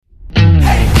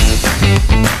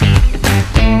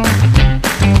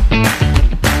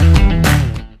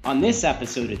this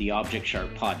episode of the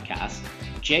ObjectSharp Podcast,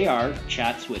 JR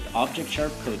chats with ObjectSharp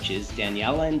coaches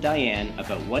Daniela and Diane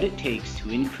about what it takes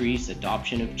to increase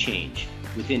adoption of change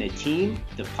within a team,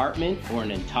 department, or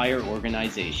an entire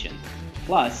organization.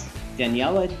 Plus,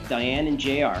 Daniela, Diane, and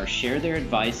JR share their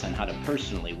advice on how to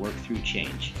personally work through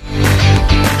change.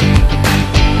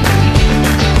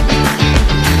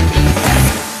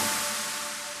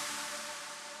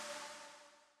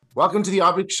 Welcome to the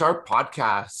ObjectSharp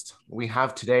Podcast. We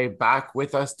have today back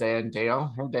with us Diane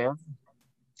Dale. Hey, Diane.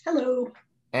 Hello.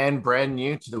 And brand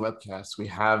new to the webcast, we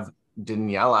have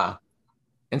Daniela.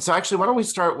 And so actually, why don't we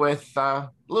start with a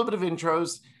little bit of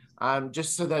intros,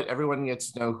 just so that everyone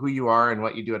gets to know who you are and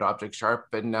what you do at ObjectSharp.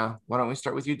 And why don't we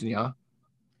start with you, Daniela?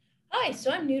 Hi,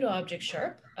 so I'm new to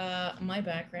ObjectSharp. My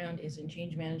background is in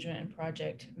change management and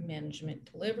project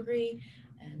management delivery,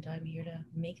 and I'm here to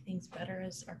make things better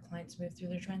as our clients move through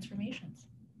their transformations.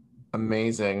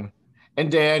 Amazing.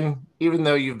 And Dan, even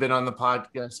though you've been on the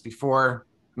podcast before,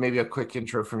 maybe a quick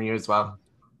intro from you as well.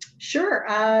 Sure.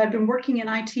 I've been working in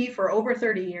IT for over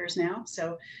 30 years now,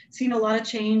 so seen a lot of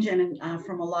change and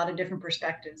from a lot of different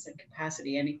perspectives and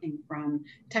capacity, anything from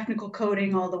technical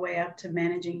coding all the way up to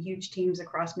managing huge teams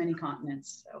across many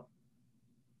continents.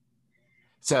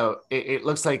 So it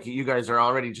looks like you guys are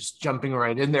already just jumping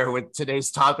right in there with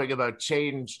today's topic about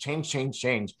change.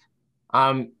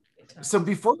 So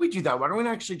before we do that, why don't we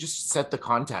actually just set the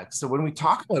context? So when we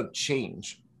talk about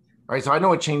change, right? So I know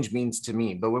what change means to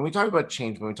me, but when we talk about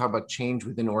change, when we talk about change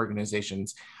within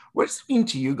organizations, what does it mean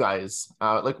to you guys?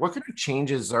 Like what kind of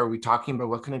changes are we talking about?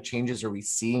 What kind of changes are we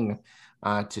seeing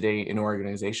today in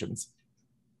organizations?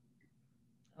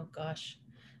 Oh gosh,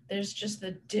 there's just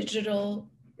the digital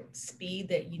speed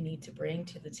that you need to bring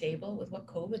to the table with what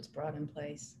COVID's brought in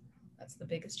place. That's the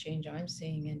biggest change I'm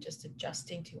seeing, and just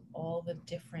adjusting to all the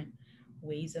different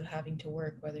ways of having to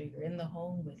work, whether you're in the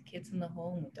home, with kids in the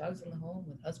home, with dogs in the home,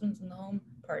 with husbands in the home,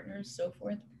 partners, so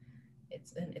forth.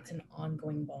 It's an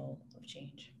ongoing ball of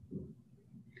change.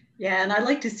 Yeah, and I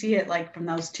like to see it like from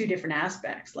those two different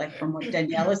aspects, like from what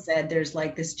Daniela said, there's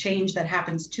like this change that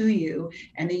happens to you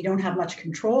and that you don't have much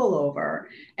control over,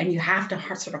 and you have to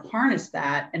sort of harness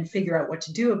that and figure out what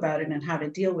to do about it and how to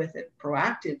deal with it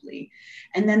proactively.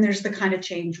 And then there's the kind of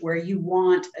change where you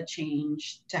want a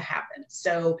change to happen.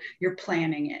 So you're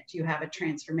planning it, you have a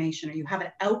transformation, or you have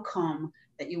an outcome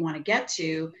that you want to get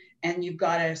to, and you've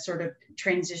got to sort of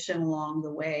transition along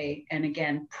the way. And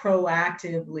again,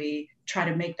 proactively try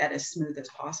to make that as smooth as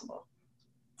possible.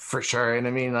 For sure. And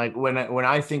I mean, like when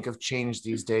I think of change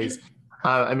these days,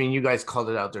 I mean, you guys called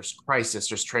it out. There's crisis,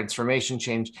 there's transformation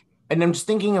change. And I'm just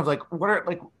thinking of like, what are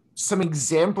like some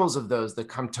examples of those that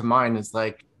come to mind is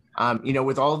like,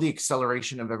 with all the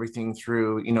acceleration of everything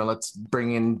through, let's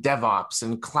bring in DevOps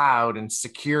and cloud and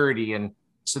security. And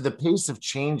so the pace of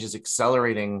change is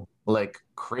accelerating like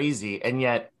crazy. And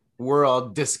yet we're all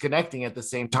disconnecting at the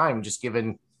same time, just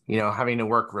given having to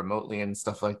work remotely and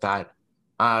stuff like that.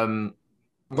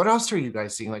 What else are you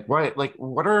guys seeing? Like,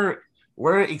 what are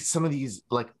some of these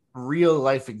like real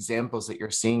life examples that you're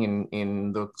seeing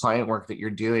in the client work that you're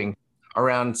doing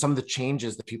around some of the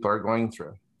changes that people are going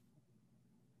through?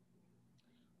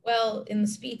 Well, in the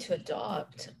speed to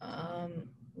adopt,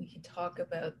 we can talk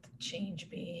about the change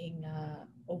being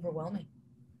overwhelming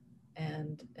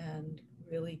and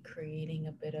really creating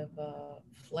a bit of a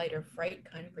flight or fright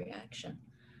kind of reaction.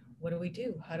 What do we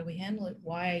do? How do we handle it?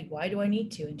 Why do I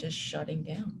need to? And just shutting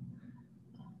down.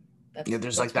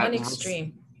 There's like that one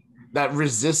extreme. That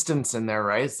resistance in there,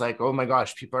 right? It's like, oh my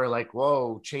gosh, people are like,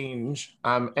 whoa, change.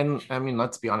 And I mean,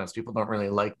 let's be honest, people don't really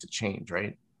like to change,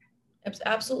 right?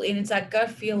 Absolutely. And it's that gut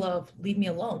feel of leave me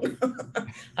alone.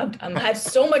 I have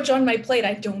so much on my plate.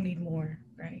 I don't need more,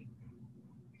 right?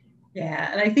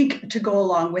 Yeah, and I think to go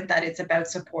along with that, it's about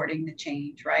supporting the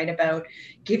change, right? About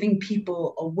giving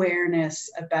people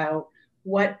awareness about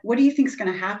what do you think is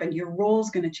going to happen? Your role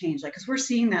is going to change, like because we're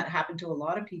seeing that happen to a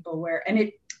lot of people and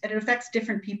it affects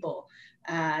different people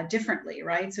differently,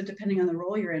 right? So depending on the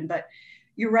role you're in, but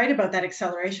you're right about that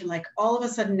acceleration. Like all of a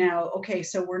sudden now, okay,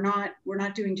 so we're not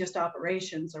doing just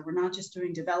operations, or we're not just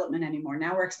doing development anymore.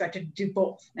 Now we're expected to do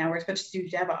both. Now we're expected to do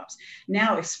DevOps.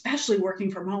 Now, especially working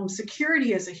from home,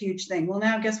 security is a huge thing. Well,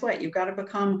 now guess what? You've got to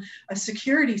become a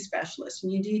security specialist,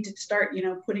 and you need to start,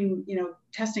 putting,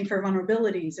 testing for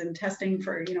vulnerabilities and testing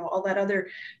for, all that other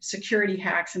security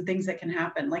hacks and things that can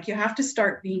happen. Like you have to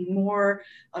start being more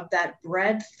of that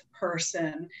breadth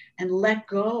person and let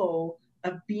go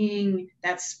of being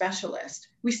that specialist.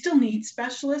 We still need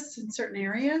specialists in certain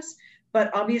areas,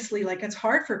 but obviously like it's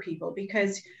hard for people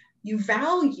because you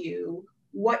value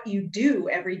what you do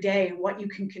every day and what you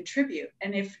can contribute.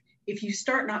 And if if you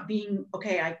start not being,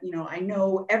 okay, I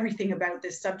know everything about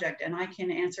this subject and I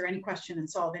can answer any question and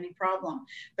solve any problem,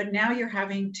 but now you're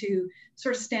having to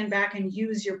sort of stand back and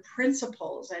use your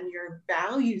principles and your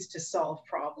values to solve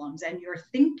problems, and your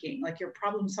thinking, like your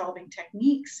problem solving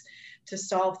techniques to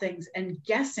solve things, and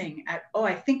guessing at, oh,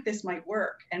 I think this might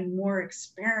work, and more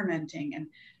experimenting. And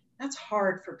that's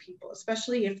hard for people,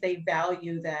 especially if they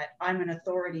value that I'm an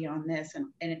authority on this, and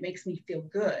it makes me feel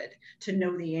good to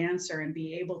know the answer and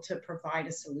be able to provide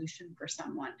a solution for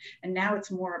someone. And now it's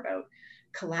more about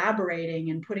collaborating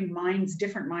and putting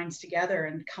different minds together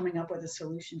and coming up with a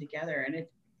solution together,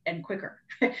 and quicker.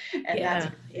 And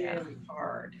that's really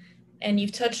hard. And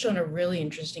you've touched on a really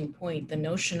interesting point, the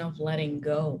notion of letting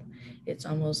go. It's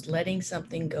almost letting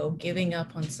something go, giving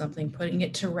up on something, putting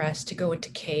it to rest, to go into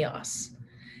chaos.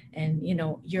 And,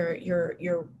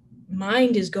 your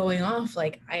mind is going off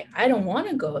like, I don't want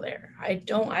to go there.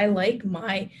 I like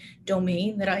my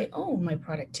domain that I own. My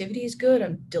productivity is good.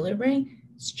 I'm delivering.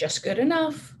 It's just good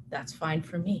enough. That's fine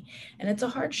for me. And it's a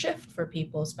hard shift for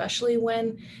people, especially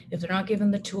if they're not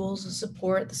given the tools, the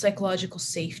support, the psychological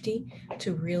safety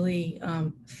to really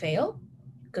fail.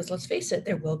 Because let's face it,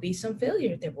 there will be some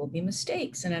failure. There will be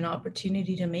mistakes, and an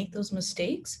opportunity to make those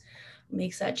mistakes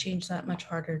makes that change that much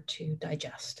harder to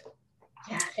digest.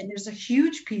 Yeah, and there's a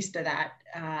huge piece to that.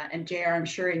 And JR, I'm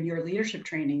sure in your leadership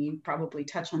training, you probably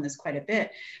touch on this quite a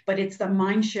bit, but it's the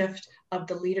mind shift of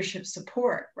the leadership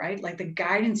support, right? Like the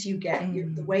guidance you get,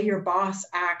 the way your boss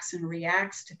acts and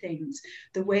reacts to things,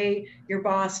 the way your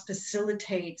boss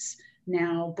facilitates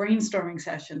now brainstorming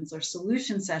sessions or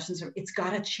solution sessions, it's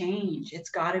got to change.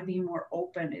 It's got to be more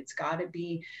open. It's got to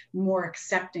be more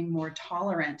accepting, more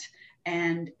tolerant.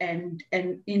 And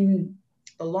in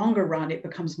the longer run, it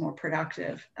becomes more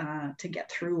productive to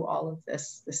get through all of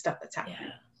this stuff that's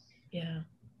happening. Yeah.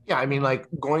 I mean, like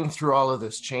going through all of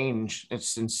this change,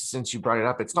 since you brought it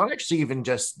up, it's not actually even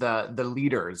just the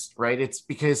leaders, right? It's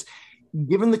because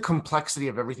given the complexity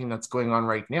of everything that's going on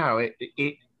right now,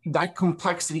 that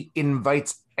complexity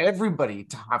invites everybody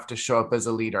to have to show up as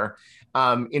a leader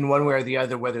in one way or the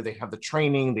other, whether they have the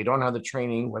training, they don't have the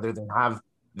training, whether they have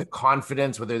the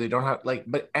confidence, whether they don't have,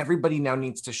 but everybody now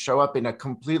needs to show up in a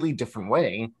completely different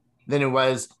way than it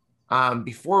was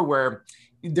before, where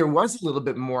there was a little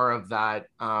bit more of that,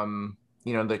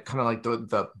 the kind of like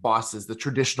the bosses, the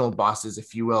traditional bosses,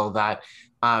 if you will, that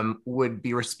would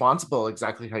be responsible,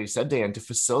 exactly how you said, Diane, to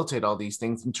facilitate all these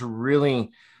things and to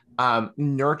really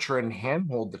nurture and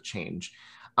handhold the change.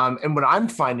 And what I'm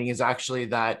finding is actually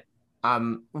that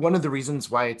one of the reasons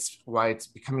why it's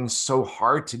becoming so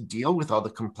hard to deal with all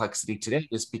the complexity today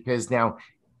is because now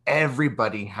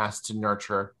everybody has to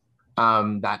nurture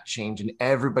that change, and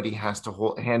everybody has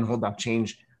to handhold that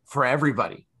change for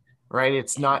everybody, right?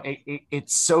 It's not,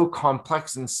 it's so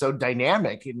complex and so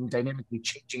dynamic and dynamically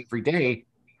changing every day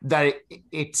that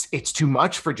it's too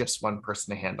much for just one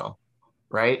person to handle,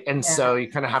 right? And so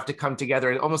you kind of have to come together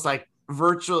and almost like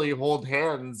virtually hold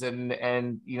hands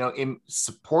and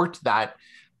support that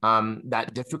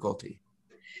difficulty.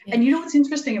 And what's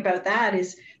interesting about that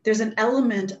is there's an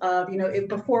element of,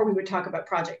 before we would talk about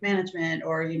project management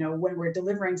or, when we're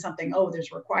delivering something,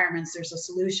 there's requirements, there's a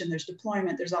solution, there's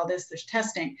deployment, there's all this, there's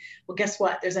testing. Well, guess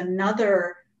what? There's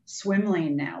another swim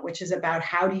lane now, which is about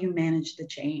how do you manage the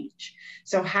change?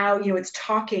 So how, it's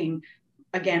talking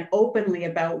again, openly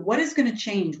about what is going to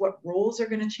change, what roles are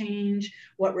going to change,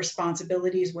 what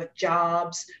responsibilities, what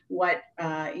jobs, what,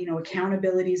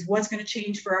 accountabilities, what's going to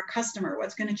change for our customer,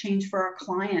 what's going to change for our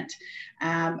client,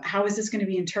 how is this going to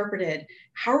be interpreted,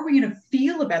 how are we going to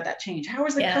feel about that change, how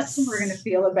is the customer going to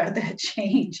feel about that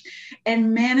change,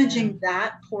 and managing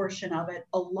that portion of it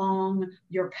along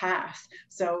your path.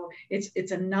 So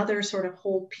it's another sort of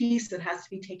whole piece that has to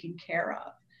be taken care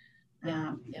of.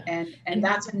 And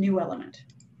that's a new element.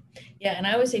 Yeah, and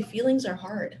I always say feelings are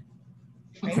hard.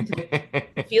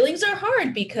 Right? Feelings are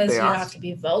hard because you have to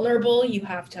be vulnerable, you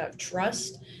have to have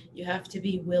trust, you have to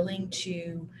be willing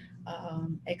to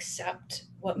accept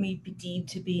what may be deemed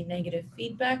to be negative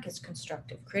feedback as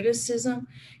constructive criticism.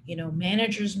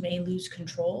 Managers may lose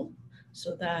control,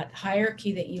 so that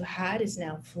hierarchy that you had is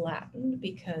now flattened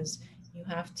because you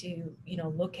have to,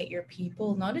 look at your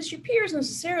people, not as your peers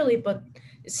necessarily, but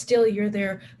still you're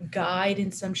their guide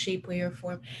in some shape, way, or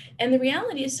form. And the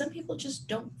reality is some people just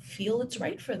don't feel it's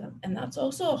right for them. And that's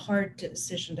also a hard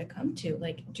decision to come to.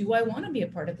 Like, do I want to be a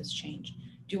part of this change?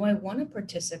 Do I want to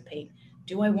participate?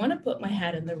 Do I want to put my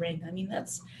hat in the ring? I mean,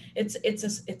 it's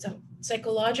a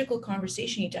psychological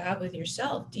conversation you need to have with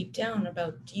yourself deep down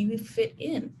about, do you fit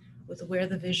in with where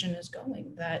the vision is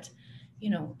going? That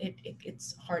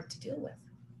it's hard to deal with.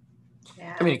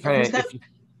 Yeah. I mean,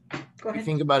 Go ahead.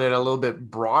 think about it a little bit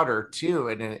broader too,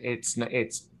 and it's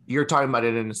you're talking about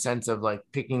it in a sense of like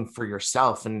picking for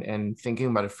yourself and thinking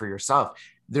about it for yourself.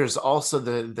 There's also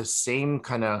the same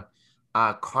kind of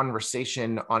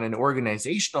conversation on an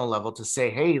organizational level to say,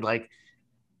 hey, like,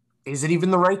 is it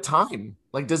even the right time?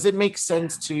 Like, does it make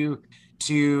sense to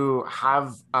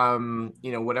have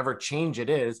whatever change it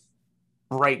is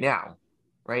right now,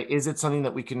 right? Is it something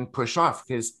that we can push off?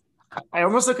 Because I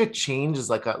almost look at change as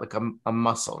like a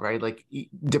muscle, right? Like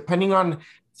depending on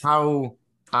how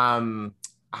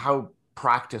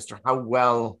practiced or how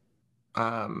well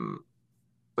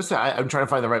what's that? I'm trying to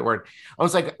find the right word.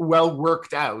 Almost like well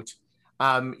worked out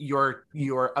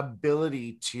your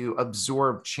ability to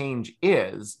absorb change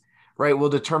is, right, will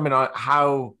determine on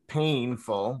how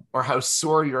painful or how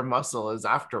sore your muscle is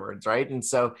afterwards, right? And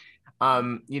so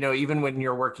even when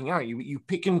you're working out, you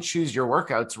pick and choose your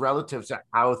workouts relative to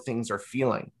how things are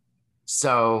feeling.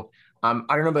 So I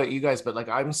don't know about you guys, but like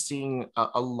I'm seeing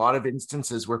a lot of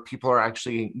instances where people are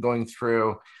actually going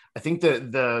through, I think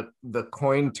the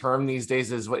coined term these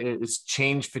days is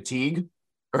change fatigue,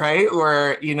 right?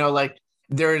 Where, like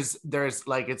there's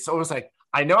like, it's almost like,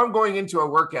 I know I'm going into a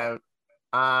workout.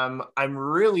 I'm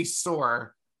really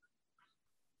sore.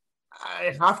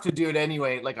 I have to do it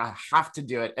anyway. Like I have to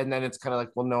do it. And then it's kind of like,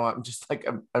 well, no, I'm just like,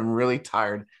 I'm really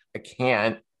tired. I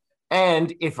can't.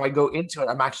 And if I go into it,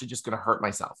 I'm actually just going to hurt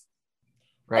myself.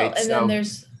 Right. Well,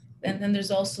 then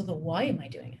there's also the, why am I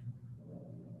doing it?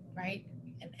 Right.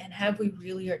 And have we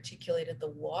really articulated the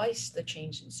why the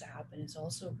change needs to happen is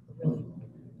also really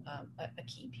a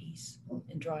key piece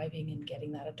in driving and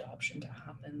getting that adoption to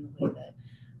happen the way that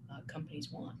companies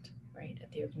want, right,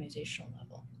 at the organizational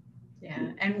level.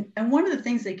 Yeah, and one of the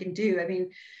things they can do, I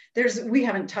mean, we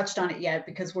haven't touched on it yet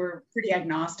because we're pretty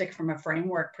agnostic from a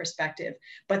framework perspective,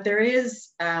 but there is,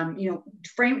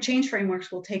 change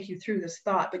frameworks will take you through this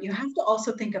thought, but you have to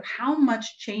also think of how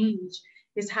much change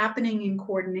is happening in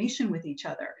coordination with each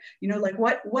other. Like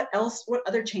what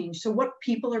other change? So what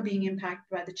people are being impacted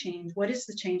by the change? What is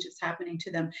the change that's happening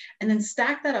to them? And then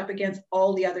stack that up against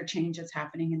all the other changes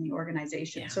happening in the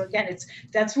organization. Yeah. So again,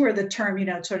 that's where the term,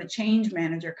 sort of change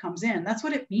manager comes in. That's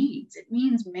what it means. It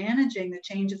means managing the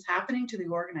changes happening to the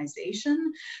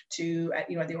organization, to, at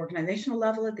the organizational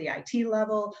level, at the IT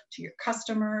level, to your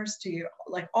customers, to your,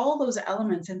 like all those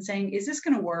elements, and saying, is this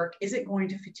going to work? Is it going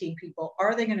to fatigue people?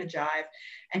 Are they going to jive?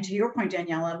 And to your point,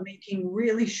 Daniela, making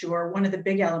really sure one of the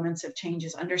big elements of change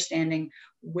is understanding,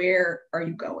 where are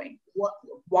you going?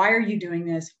 Why are you doing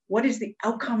this? What is the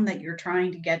outcome that you're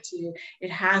trying to get to?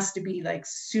 It has to be like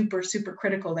super, super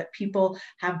critical that people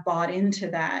have bought into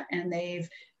that and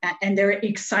they're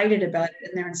excited about it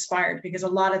and they're inspired, because a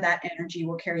lot of that energy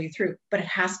will carry you through, but it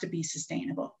has to be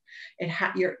sustainable.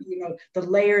 The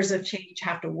layers of change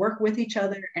have to work with each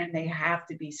other and they have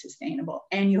to be sustainable.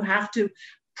 And you have to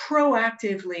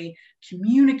proactively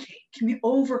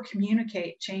over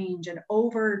communicate change and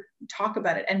over talk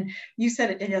about it. And you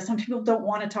said it, Danielle, some people don't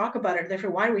want to talk about it.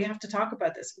 Therefore, why do we have to talk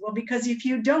about this? Well, because if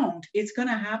you don't, it's going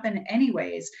to happen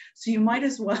anyways. So you might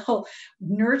as well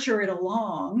nurture it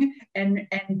along and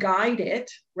guide it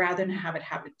rather than have it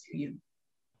happen to you.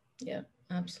 Yeah.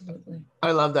 Absolutely.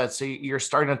 I love that. So you're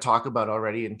starting to talk about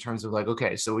already in terms of like,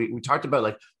 okay, so we talked about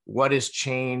like what is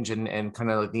change and kind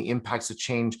of like the impacts of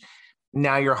change.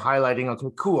 Now you're highlighting,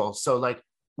 okay, cool. So like,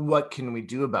 what can we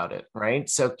do about it? Right.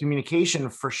 So communication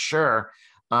for sure,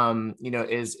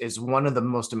 is one of the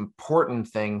most important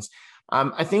things.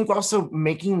 I think also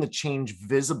making the change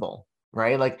visible,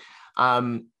 right? Like,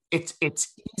 it's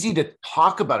easy to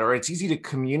talk about it, or it's easy to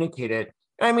communicate it.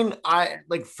 I mean,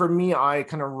 for me, I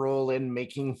kind of roll in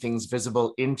making things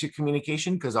visible into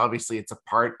communication because obviously it's a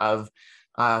part of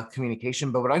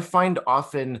communication. But what I find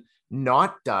often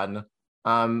not done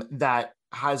that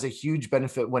has a huge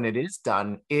benefit when it is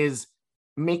done is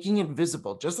making it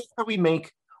visible, just like how we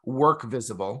make work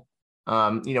visible,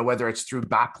 whether it's through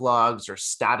backlogs or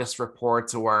status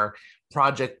reports or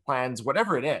project plans,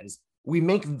 whatever it is, we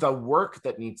make the work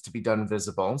that needs to be done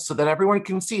visible so that everyone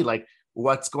can see like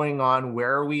what's going on,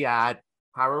 where are we at,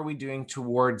 how are we doing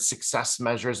towards success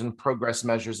measures and progress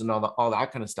measures and all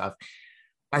that kind of stuff.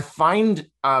 I find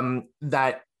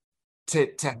that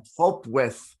to help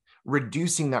with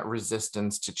reducing that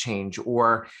resistance to change,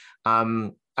 or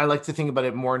I like to think about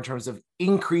it more in terms of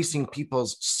increasing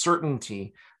people's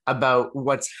certainty about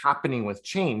what's happening with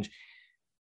change.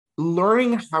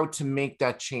 Learning how to make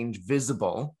that change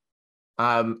visible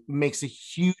makes a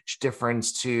huge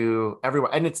difference to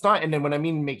everyone. And it's not, and then when I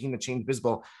mean making the change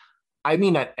visible, I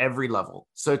mean at every level.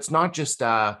 So it's not just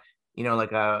like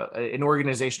an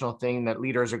organizational thing that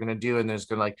leaders are going to do and there's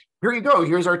going to like, here you go,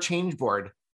 here's our change board.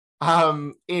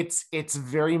 It's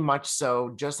very much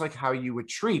so, just like how you would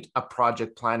treat a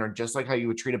project plan, or just like how you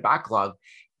would treat a backlog.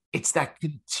 It's that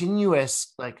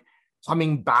continuous, like,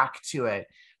 coming back to it,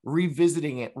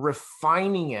 revisiting it,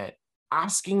 refining it,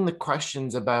 asking the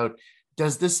questions about,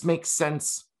 does this make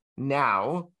sense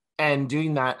now? And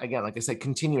doing that again, like I said,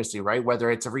 continuously, right? Whether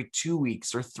it's every 2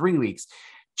 weeks or 3 weeks,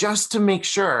 just to make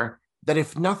sure that,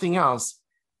 if nothing else,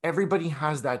 everybody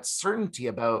has that certainty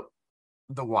about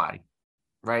the why,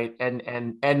 right?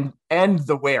 And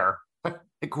the where.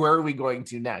 Like, where are we going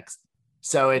to next?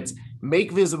 So it's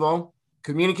make visible,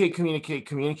 communicate, communicate,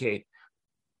 communicate.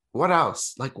 What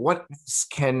else? Like, what else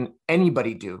can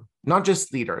anybody do? Not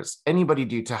just leaders, anybody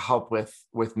do to help with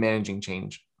managing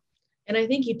change? And I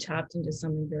think you tapped into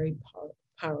something very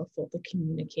powerful, to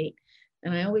communicate.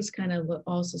 And I always kind of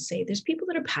also say, there's people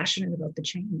that are passionate about the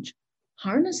change.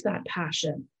 Harness that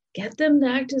passion. Get them to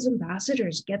act as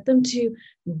ambassadors. Get them to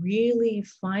really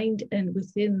find, and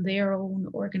within their own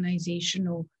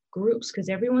organizational groups, because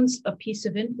everyone's a piece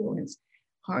of influence,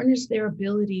 harness their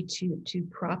ability to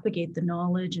propagate the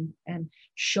knowledge and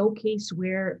showcase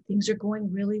where things are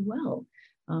going really well.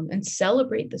 And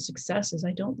celebrate the successes.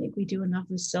 I don't think we do enough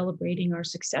of celebrating our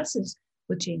successes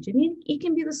with change. I mean, it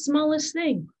can be the smallest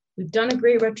thing. We've done a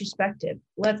great retrospective.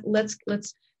 Let's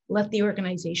let the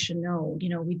organization know. You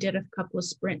know, we did a couple of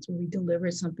sprints where we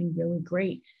delivered something really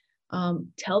great.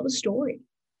 Tell the story.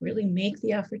 Really make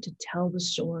the effort to tell the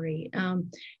story.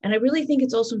 And I really think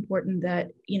it's also important that,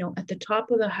 you know, at the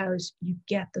top of the house, you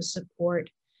get the support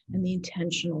and the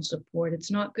intentional support.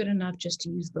 It's not good enough just to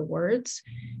use the words.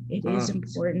 It is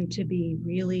important to be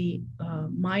really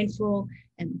mindful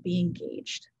and be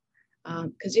engaged.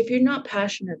 Because if you're not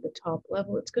passionate at the top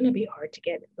level, it's going to be hard to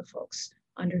get the folks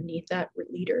underneath that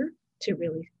leader to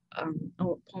really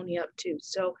pony up to.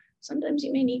 So sometimes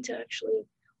you may need to actually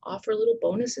offer little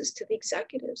bonuses to the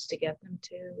executives to get them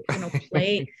to, you know,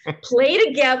 play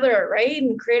together, right?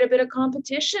 And create a bit of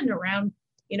competition around,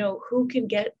 you know, who can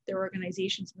get their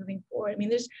organizations moving forward. I mean,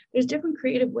 there's different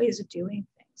creative ways of doing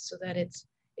things so that it's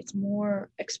more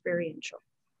experiential.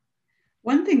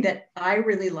 One thing that I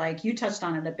really like, you touched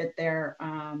on it a bit there,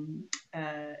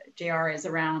 JR, is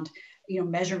around, you know,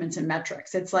 measurements and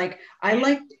metrics. It's like, I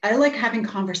like having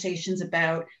conversations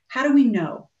about, how do we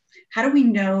know? How do we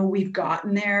know we've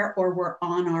gotten there or we're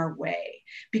on our way?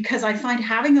 Because I find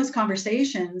having those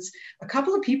conversations, a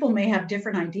couple of people may have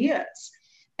different ideas.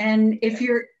 And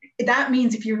that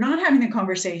means if you're not having the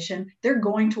conversation, they're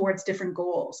going towards different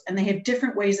goals and they have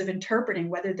different ways of interpreting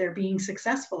whether they're being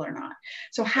successful or not.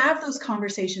 So have those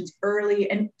conversations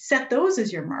early and set those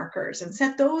as your markers, and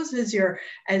set those as your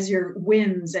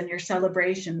wins and your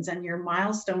celebrations and your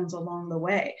milestones along the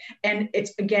way. And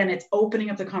it's opening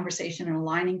up the conversation and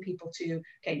aligning people to,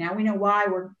 okay, now we know why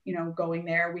we're, you know, going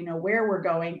there, we know where we're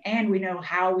going, and we know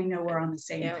how, we know we're on the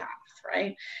same path.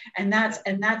 Right. And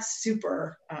that's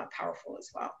super powerful as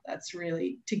well. That's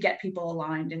really to get people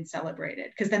aligned and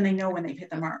celebrated, because then they know when they've hit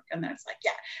the mark, and then it's like,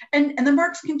 yeah. And the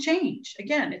marks can change.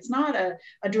 Again, it's not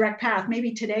a direct path.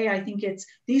 Maybe today I think it's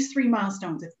these 3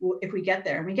 milestones. If we get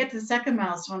there and we get to the second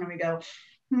milestone and we go,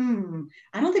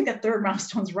 I don't think that third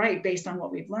milestone's right based on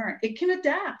what we've learned. It can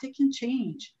adapt, it can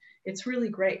change. It's really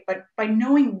great. But by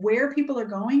knowing where people are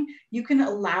going, you can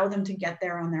allow them to get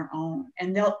there on their own,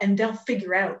 and they'll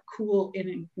figure out cool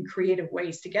and creative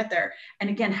ways to get there. And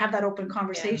again, have that open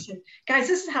conversation. Yeah. Guys,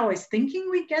 this is how I was thinking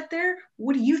we'd get there.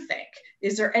 What do you think?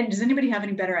 Does anybody have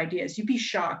any better ideas? You'd be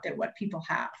shocked at what people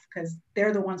have, because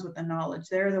they're the ones with the knowledge.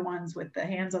 They're the ones with the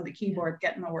hands on the keyboard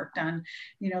getting the work done.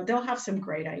 You know, they'll have some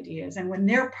great ideas. And when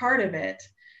they're part of it,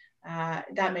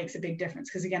 that makes a big difference,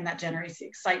 because again, that generates the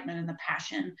excitement and the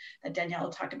passion that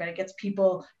Daniela talked about. It gets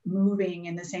people moving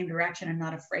in the same direction and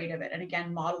not afraid of it. And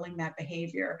again, modeling that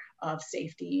behavior of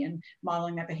safety and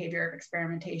modeling that behavior of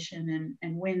experimentation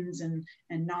and wins and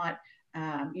not,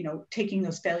 you know, taking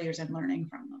those failures and learning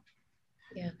from them.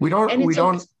 Yeah, we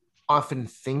don't often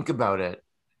think about it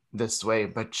this way,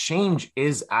 but change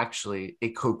is actually a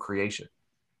co-creation,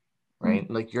 right?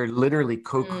 Like, you're literally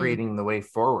co-creating the way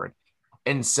forward.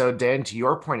 And so, Dan, to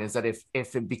your point, is that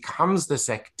if it becomes this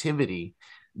activity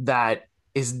that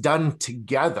is done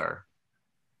together,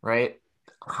 right,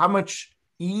 how much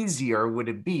easier would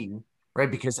it be,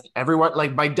 right? Because everyone,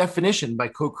 like, by definition, by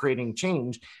co-creating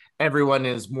change, everyone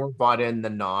is more bought in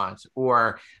than not,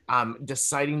 or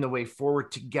deciding the way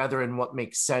forward together and what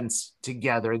makes sense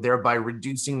together, thereby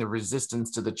reducing the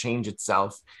resistance to the change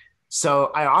itself.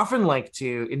 So I often like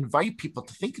to invite people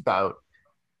to think about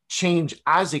change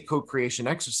as a co-creation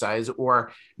exercise,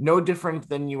 or no different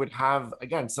than you would have,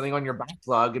 again, something on your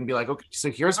backlog and be like, okay, so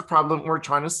here's a problem we're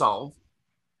trying to solve.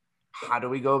 how do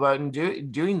we go about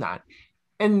doing that?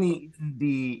 And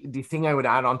the thing I would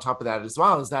add on top of that as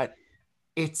well is that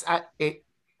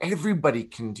everybody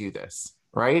can do this,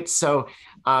 right? So,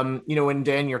 when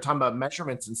Dan, you're talking about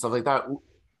measurements and stuff like that,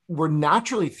 we're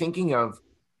naturally thinking of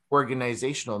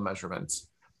organizational measurements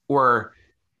or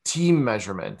team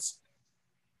measurements.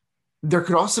 There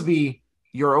could also be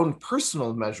your own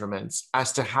personal measurements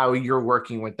as to how you're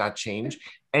working with that change,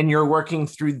 and you're working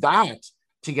through that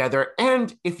together.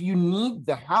 And if you need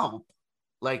the help,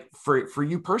 like for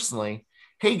you personally,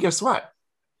 hey, guess what?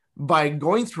 By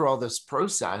going through all this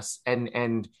process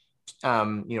and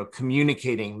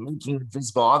communicating, making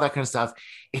visible, all that kind of stuff,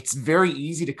 it's very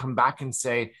easy to come back and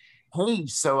say, hey,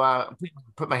 so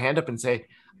put my hand up and say,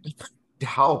 to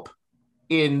help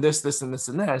in this, and this,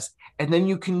 and this. And then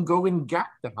you can go and get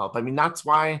the help. I mean, that's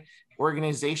why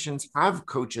organizations have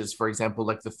coaches, for example,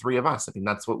 like the three of us. I mean,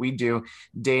 that's what we do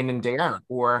day in and day out,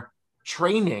 or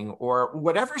training, or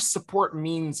whatever support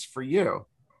means for you,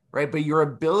 right? But your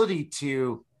ability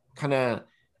to kind of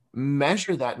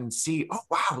measure that and see, oh,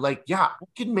 wow, like, yeah, I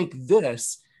can make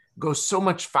this go so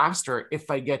much faster if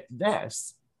I get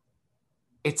this.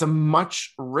 It's a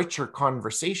much richer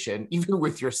conversation, even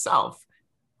with yourself,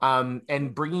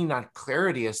 and bringing that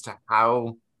clarity as to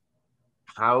how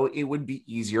it would be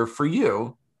easier for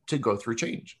you to go through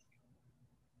change.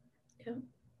 Yeah,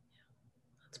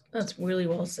 that's really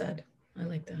well said. I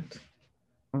like that.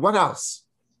 What else?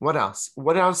 What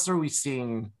else are we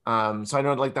seeing? So I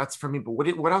know, like, that's for me, but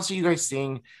what else are you guys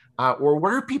seeing? Or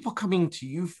what are people coming to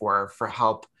you for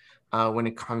help when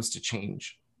it comes to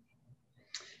change?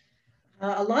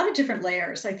 A lot of different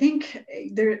layers. I think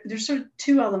there's sort of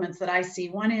two elements that I see.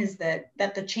 One is that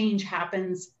the change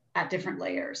happens at different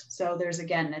layers. So there's,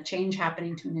 again, a change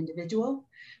happening to an individual.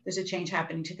 There's a change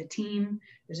happening to the team.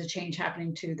 There's a change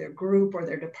happening to their group or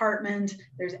their department.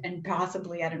 And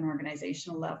possibly at an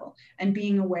organizational level. And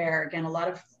being aware, again, a lot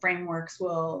of frameworks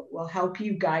will help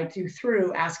you guide you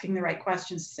through asking the right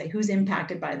questions to say who's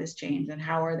impacted by this change and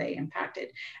how are they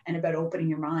impacted, and about opening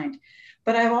your mind.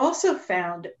 But I've also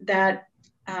found that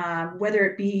whether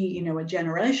it be, a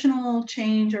generational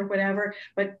change or whatever,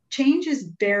 but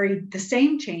the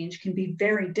same change can be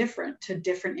very different to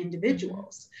different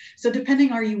individuals. So depending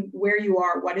where you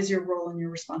are, what is your role and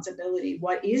your responsibility?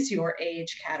 What is your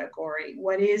age category?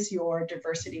 What is your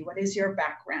diversity? What is your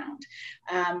background?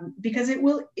 Because it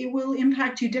will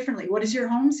impact you differently. What is your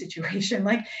home situation?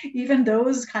 Like, even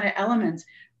those kind of elements.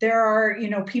 There are,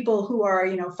 people who are,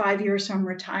 5 years from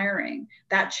retiring.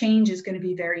 That change is going to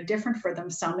be very different for them.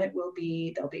 Some they'll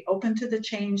be open to the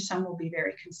change. Some will be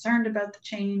very concerned about the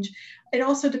change. It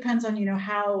also depends on,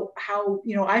 how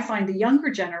I find the younger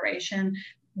generation,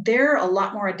 they're a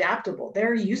lot more adaptable.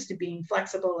 They're used to being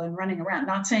flexible and running around.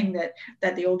 Not saying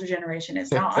that the older generation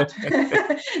is not.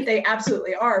 They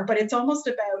absolutely are. But it's almost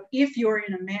about, if you're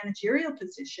in a managerial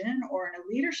position or in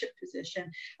a leadership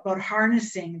position, about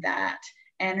harnessing that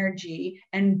energy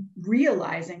and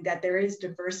realizing that there is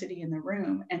diversity in the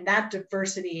room, and that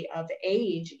diversity of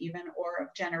age even, or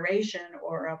of generation,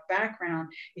 or of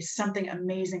background, is something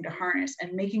amazing to harness,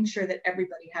 and making sure that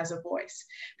everybody has a voice,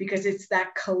 because it's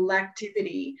that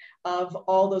collectivity of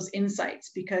all those insights.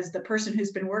 Because the person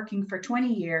who's been working for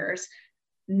 20 years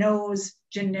knows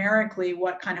generically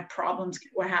what kind of problems,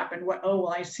 what happened,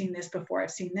 I've seen this before,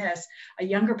 I've seen this. A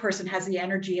younger person has the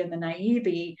energy and the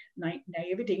naivety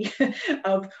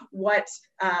of what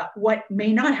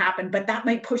may not happen, but that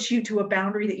might push you to a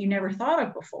boundary that you never thought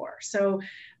of before. So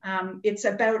it's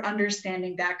about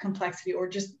understanding that complexity, or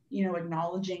just,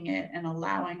 acknowledging it and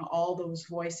allowing all those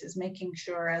voices, making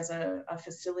sure as a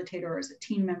facilitator or as a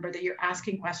team member that you're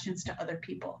asking questions to other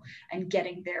people and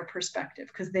getting their perspective,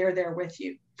 because they're there with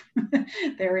you.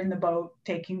 They're in the boat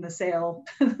taking the sail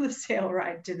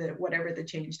ride to whatever the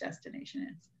change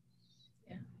destination is.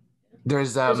 Yeah.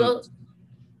 There's no,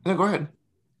 go ahead.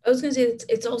 I was going to say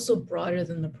it's also broader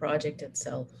than the project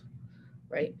itself,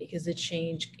 right? Because the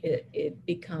change, it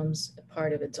becomes a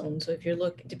part of its own. So if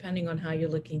depending on how you're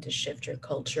looking to shift your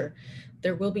culture,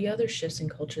 there will be other shifts in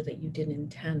culture that you didn't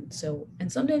intend. So,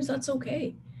 and sometimes that's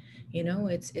okay.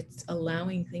 It's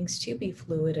allowing things to be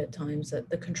fluid at times, that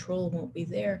the control won't be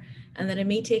there, and that it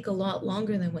may take a lot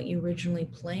longer than what you originally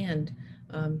planned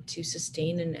to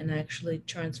sustain and actually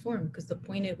transform. Because the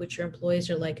point at which your employees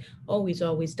are like, oh, he's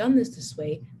always done this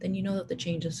way, then you know that the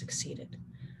change has succeeded.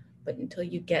 But until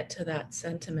you get to that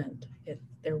sentiment,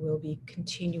 there will be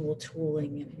continual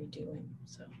tooling and redoing.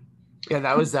 So. Yeah,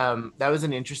 that was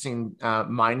an interesting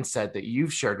mindset that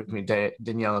you've shared with me,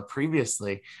 Daniela,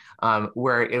 previously,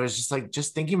 where it was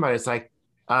just thinking about it. It's like,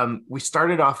 We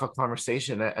started off a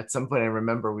conversation at some point. I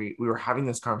remember we were having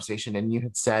this conversation, and you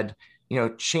had said,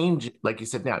 change, like you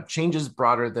said now, change is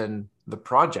broader than the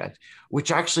project,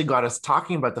 which actually got us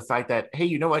talking about the fact that, hey,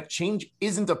 you know what? Change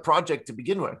isn't a project to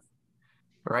begin with,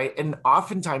 right? And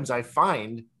oftentimes I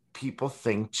find people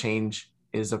think change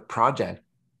is a project.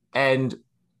 And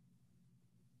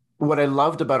what I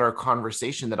loved about our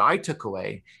conversation that I took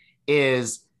away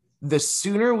is the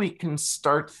sooner we can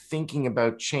start thinking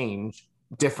about change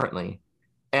differently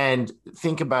and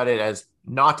think about it as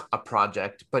not a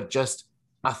project, but just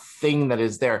a thing that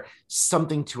is there,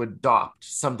 something to adopt,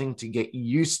 something to get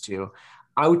used to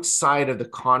outside of the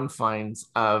confines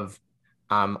of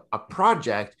a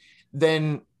project,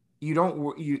 then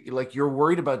you're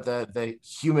worried about the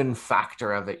human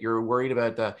factor of it. You're worried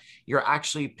about you're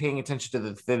actually paying attention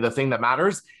to the thing that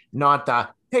matters, not the,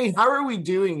 hey, how are we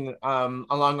doing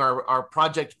along our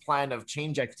project plan of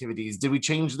change activities? Did we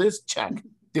change this? Check.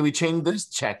 Did we change this?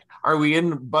 Check. Are we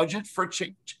in budget for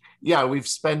change? Yeah, we've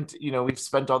spent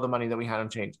all the money that we had on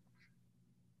change.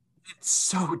 It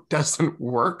so doesn't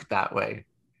work that way,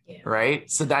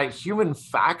 right? So that human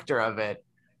factor of it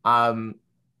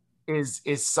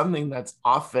is something that's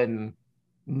often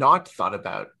not thought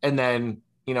about. And then,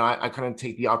 I kind of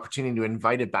take the opportunity to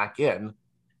invite it back in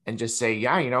and just say,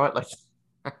 yeah, you know what, like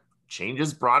change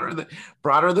is broader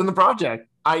than the project,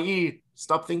 i.e.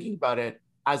 stop thinking about it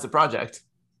as a project.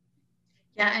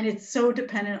 Yeah, and it's so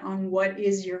dependent on what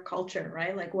is your culture,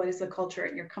 right? Like what is the culture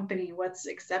at your company, what's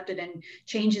accepted, and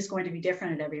change is going to be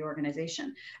different at every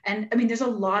organization. And I mean, there's a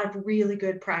lot of really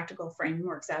good practical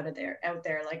frameworks out there.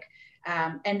 Like,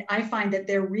 and I find that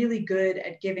they're really good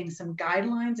at giving some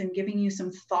guidelines and giving you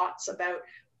some thoughts about,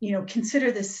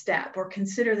 consider this step or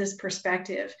consider this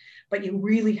perspective, but you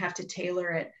really have to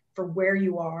tailor it for where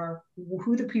you are,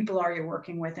 who the people are you're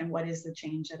working with, and what is the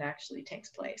change that actually takes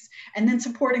place. And then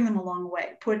supporting them along the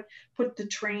way. Put the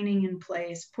training in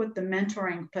place, put the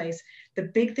mentoring in place. The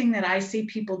big thing that I see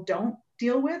people don't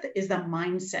deal with is the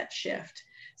mindset shift.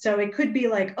 So it could be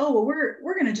like, oh, well,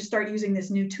 we're going to just start using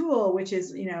this new tool, which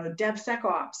is,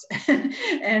 DevSecOps,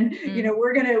 and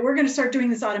we're going to start doing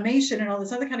this automation and all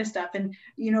this other kind of stuff. And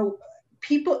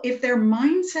people, if their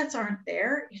mindsets aren't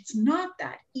there, it's not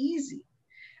that easy.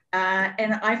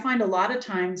 And I find a lot of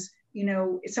times,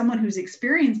 someone who's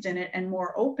experienced in it and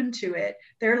more open to it,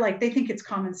 they think it's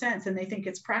common sense and they think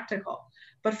it's practical.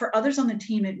 But for others on the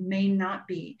team, it may not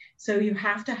be. So you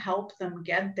have to help them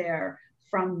get there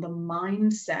from the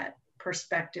mindset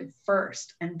perspective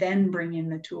first, and then bring in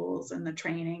the tools and the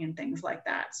training and things like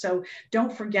that. So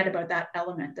don't forget about that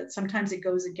element, that sometimes it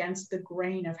goes against the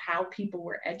grain of how people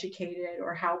were educated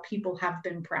or how people have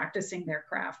been practicing their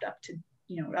craft up to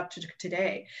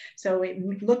today. So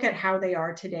look at how they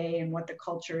are today and what the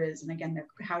culture is. And again,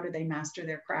 how do they master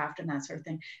their craft and that sort of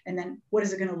thing. And then what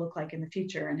is it going to look like in the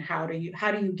future? And how do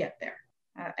you get there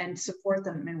and support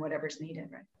them in whatever's needed,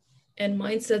 right? And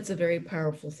mindset's a very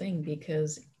powerful thing,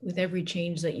 because with every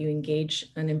change that you engage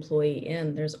an employee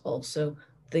in, there's also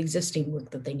the existing work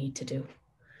that they need to do.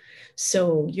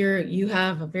 So you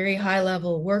have a very high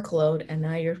level workload, and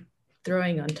now you're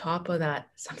throwing on top of that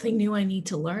something new I need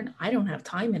to learn. I don't have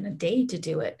time in a day to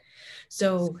do it.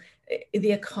 So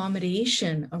the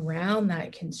accommodation around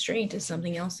that constraint is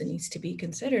something else that needs to be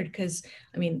considered. Because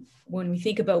I mean, when we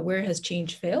think about where has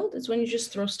change failed, it's when you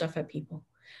just throw stuff at people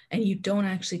and you don't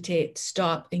actually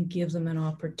stop and give them an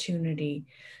opportunity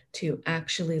to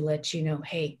actually let you know,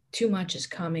 hey, too much is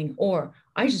coming, or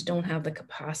I just don't have the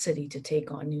capacity to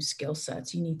take on new skill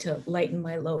sets. You need to lighten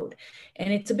my load.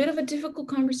 And it's a bit of a difficult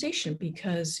conversation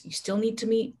because you still need to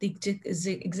meet the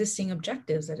existing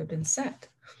objectives that have been set,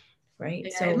 right?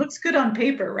 Yeah, so it looks good on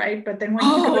paper, right? But then when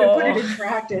you go to put it in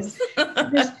practice,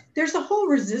 there's a whole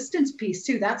resistance piece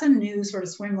too. That's a new sort of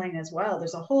swim lane as well.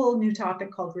 There's a whole new topic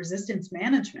called resistance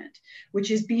management, which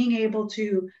is being able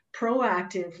to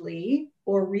proactively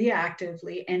or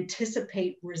reactively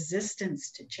anticipate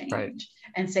resistance to change, right,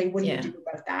 and say, what do you do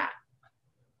about that?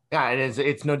 Yeah,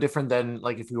 it's no different than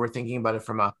like if we were thinking about it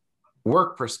from a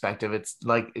work perspective. It's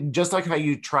like just like how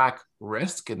you track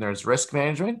risk and there's risk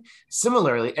management.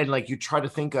 Similarly, and like you try to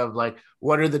think of like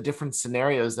what are the different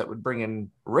scenarios that would bring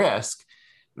in risk.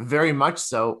 Very much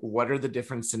so, what are the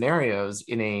different scenarios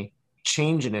in a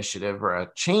change initiative or a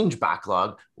change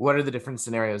backlog? What are the different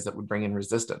scenarios that would bring in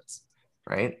resistance,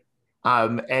 right?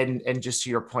 And just to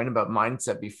your point about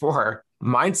mindset before,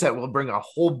 mindset will bring a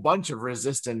whole bunch of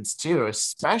resistance too,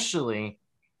 especially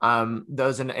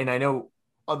those, and I know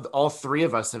all three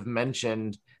of us have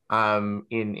mentioned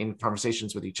in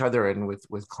conversations with each other and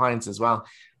with clients as well,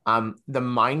 the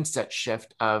mindset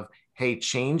shift of, hey,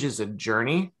 change is a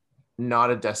journey,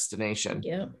 not a destination.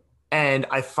 Yeah. And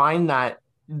I find that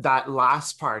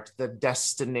last part, the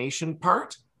destination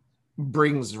part,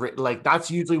 brings like, that's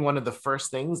usually one of the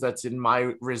first things that's in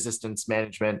my resistance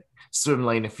management swim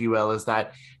lane, if you will, is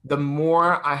that the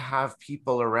more I have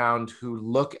people around who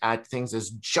look at things as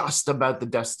just about the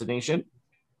destination,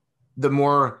 the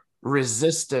more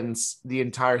resistance the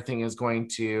entire thing is going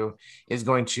to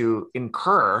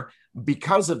incur,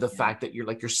 because of the fact that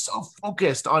you're so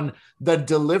focused on the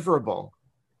deliverable,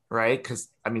 right? Because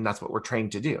I mean, that's what we're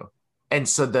trained to do. And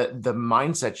so the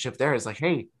mindset shift there is like,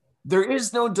 hey, there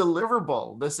is no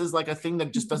deliverable. This is like a thing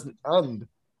that just doesn't end,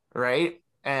 right?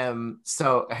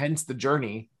 So hence the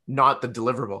journey, not the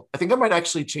deliverable. I think I might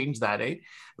actually change that, eh?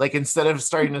 Like, instead of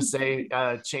starting to say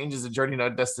change is a journey,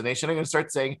 not a destination, I'm going to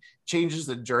start saying change is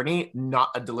a journey, not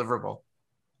a deliverable.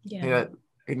 Yeah.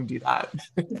 I can do that.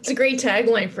 It's a great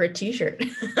tagline for a t-shirt.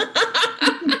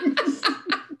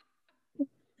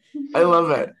 I love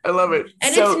it. And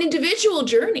it's an individual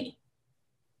journey.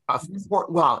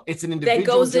 Well, it's an individual that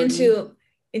goes journey.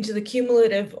 into the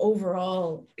cumulative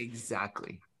overall.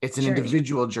 Exactly. It's an journey.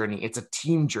 individual journey. It's a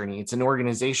team journey. It's an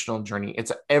organizational journey.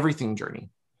 It's an everything journey.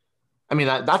 I mean,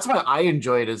 that's why I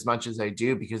enjoy it as much as I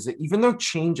do, because even though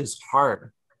change is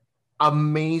hard,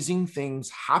 amazing things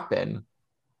happen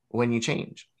when you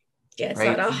change. Yes,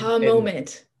 right? that aha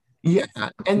moment. Yeah.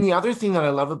 And the other thing that I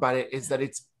love about it is that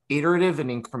it's iterative and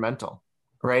incremental,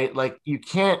 right? Like,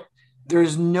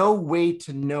 there's no way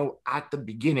to know at the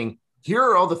beginning, here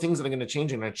are all the things that I'm going to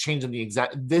change. I'm going to change them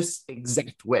this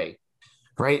exact way,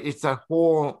 right? It's that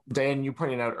whole, Diane, you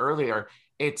pointed out earlier,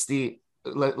 it's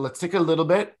let's take a little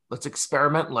bit, let's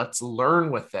experiment, let's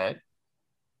learn with it,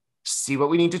 see what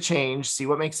we need to change, see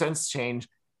what makes sense to change,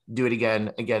 do it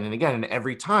again, and again. And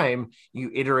every time you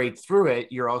iterate through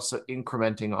it, you're also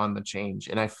incrementing on the change.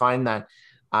 And I find that,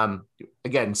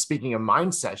 again, speaking of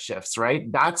mindset shifts,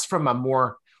 right? That's from a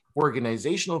more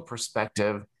organizational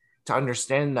perspective, to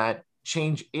understand that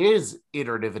change is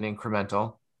iterative and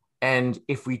incremental. And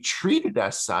if we treat it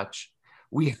as such,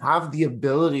 we have the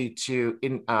ability to,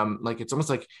 it's almost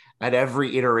like at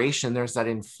every iteration, there's that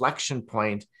inflection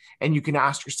point, and you can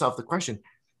ask yourself the question,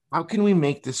 how can we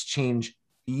make this change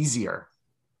easier,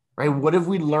 right? What have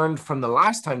we learned from the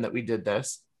last time that we did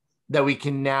this that we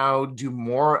can now do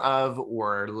more of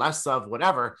or less of,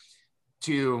 whatever,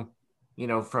 to,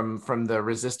 from the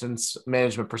resistance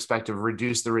management perspective,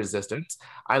 reduce the resistance.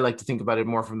 I like to think about it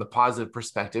more from the positive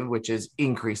perspective, which is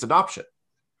increase adoption,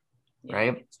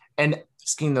 right? And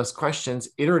asking those questions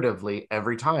iteratively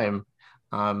every time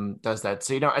does that.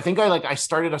 So, I think I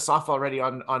started us off already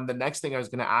on the next thing I was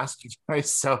going to ask you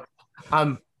guys. So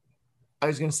I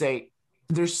was going to say,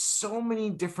 there's so many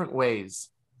different ways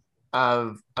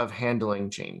of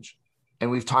handling change. And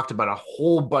we've talked about a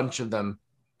whole bunch of them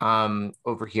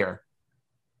over here.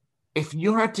 If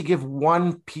you had to give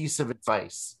one piece of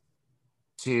advice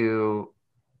to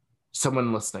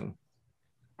someone listening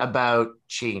about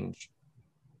change,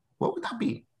 what would that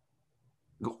be?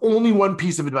 Only one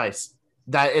piece of advice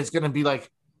that is going to be like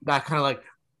that kind of like,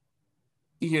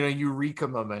 eureka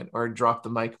moment or drop the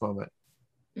mic moment.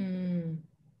 You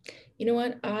know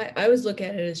what? I always look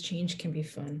at it as change can be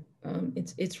fun.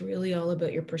 It's really all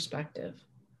about your perspective.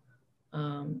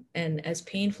 And as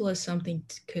painful as something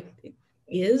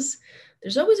is,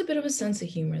 there's always a bit of a sense of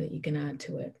humor that you can add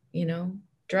to it.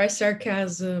 Dry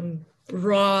sarcasm,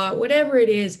 raw, whatever it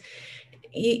is.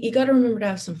 You got to remember to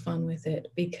have some fun with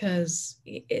it, because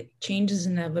change is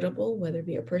inevitable, whether it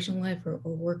be your personal life or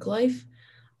work life.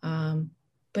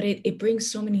 But it brings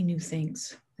so many new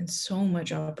things and so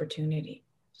much opportunity.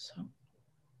 So,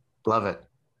 love it.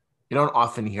 You don't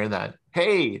often hear that.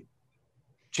 Hey,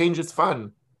 change is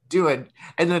fun. Do it,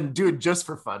 and then do it just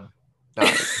for fun. No,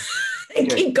 and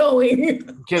keep going.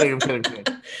 I'm kidding.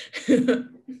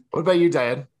 What about you,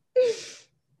 Diane?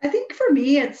 I think for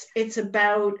me, it's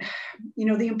about,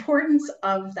 the importance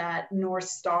of that North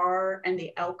Star and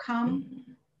the outcome,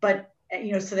 but,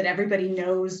 so that everybody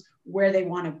knows where they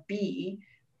want to be,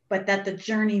 but that the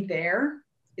journey there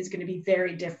is going to be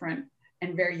very different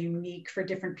and very unique for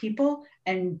different people,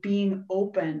 and being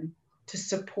open to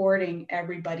supporting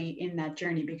everybody in that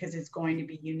journey, because it's going to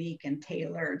be unique and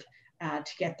tailored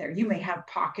to get there. You may have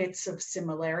pockets of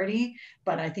similarity,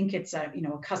 but I think it's a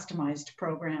customized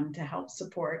program to help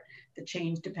support the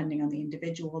change depending on the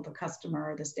individual, the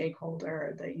customer, the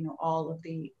stakeholder, all of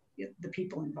the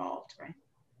people involved, right?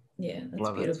 Yeah,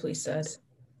 that's beautifully said.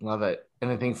 Love it.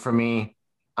 And I think for me,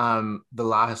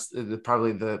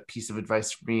 probably the piece of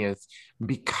advice for me is,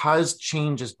 because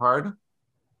change is hard,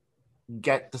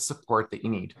 get the support that you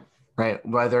need, right?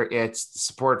 Whether it's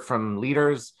support from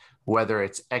leaders, whether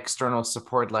it's external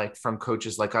support like from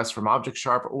coaches like us from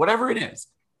ObjectSharp, whatever it is,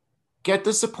 get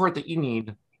the support that you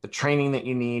need, the training that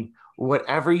you need,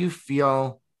 whatever you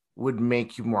feel would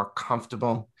make you more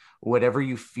comfortable, whatever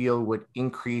you feel would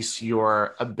increase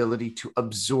your ability to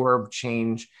absorb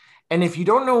change. And if you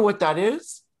don't know what that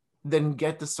is, then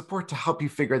get the support to help you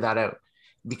figure that out.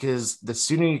 Because the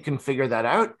sooner you can figure that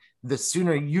out, the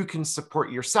sooner you can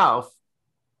support yourself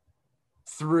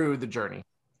through the journey.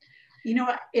 You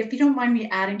know, if you don't mind me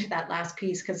adding to that last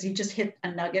piece, because you just hit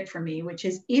a nugget for me, which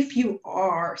is if you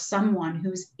are someone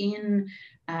who's in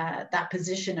that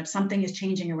position of something is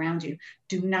changing around you,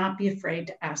 do not be afraid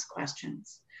to ask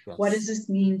questions. Yes. What does this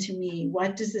mean to me?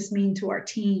 What does this mean to our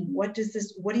team? What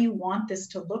do you want this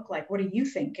to look like? What are you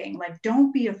thinking? Like,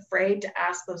 don't be afraid to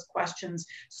ask those questions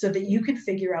so that you can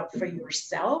figure out for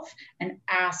yourself and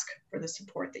ask for the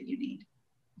support that you need.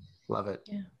 Love it.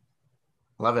 Yeah.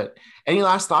 Love it. Any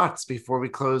last thoughts before we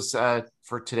close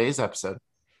for today's episode?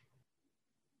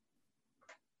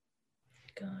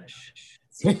 Gosh.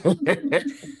 I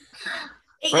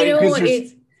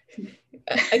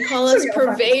call us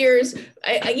purveyors.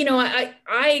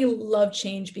 I love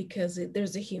change because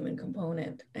there's a human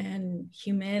component, and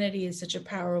humanity is such a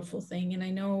powerful thing. And I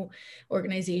know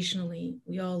organizationally,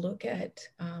 we all look at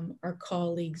our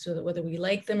colleagues, whether we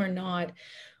like them or not.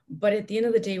 But at the end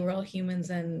of the day, we're all humans,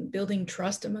 and building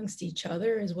trust amongst each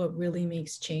other is what really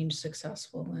makes change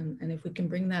successful. And if we can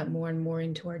bring that more and more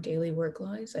into our daily work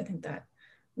lives, I think that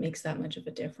makes that much of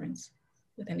a difference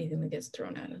with anything that gets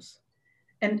thrown at us.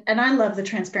 And I love the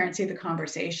transparency of the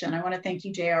conversation. I want to thank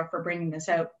you, JR, for bringing this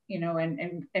out,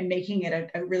 and making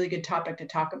it a really good topic to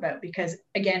talk about, because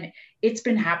again, it's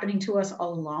been happening to us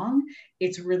all along.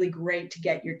 It's really great to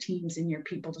get your teams and your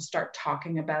people to start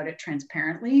talking about it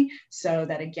transparently so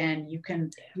that, again, you can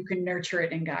nurture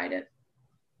it and guide it.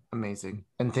 Amazing.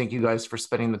 And thank you guys for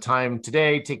spending the time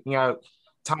today, taking out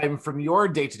time from your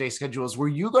day-to-day schedules where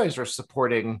you guys are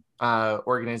supporting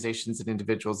organizations and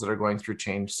individuals that are going through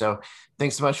change. So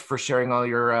thanks so much for sharing all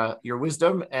your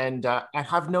wisdom. And I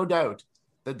have no doubt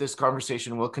that this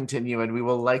conversation will continue, and we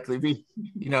will likely be,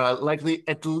 likely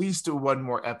at least one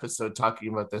more episode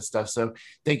talking about this stuff. So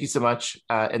thank you so much.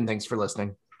 And thanks for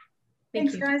listening.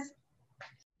 Thanks, guys.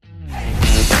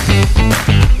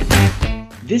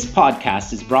 This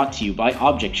podcast is brought to you by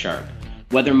ObjectSharp.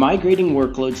 Whether migrating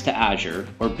workloads to Azure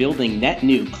or building net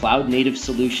new cloud-native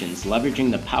solutions leveraging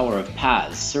the power of PaaS,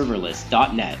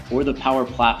 serverless, .NET, or the Power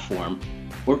Platform,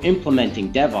 or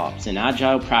implementing DevOps and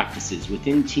Agile practices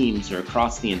within teams or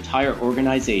across the entire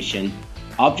organization,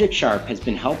 ObjectSharp has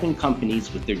been helping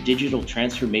companies with their digital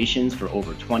transformations for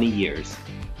over 20 years.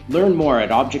 Learn more at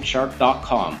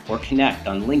ObjectSharp.com or connect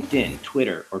on LinkedIn,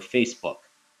 Twitter, or Facebook.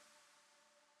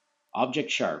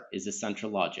 ObjectSharp is a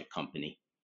Central Logic company.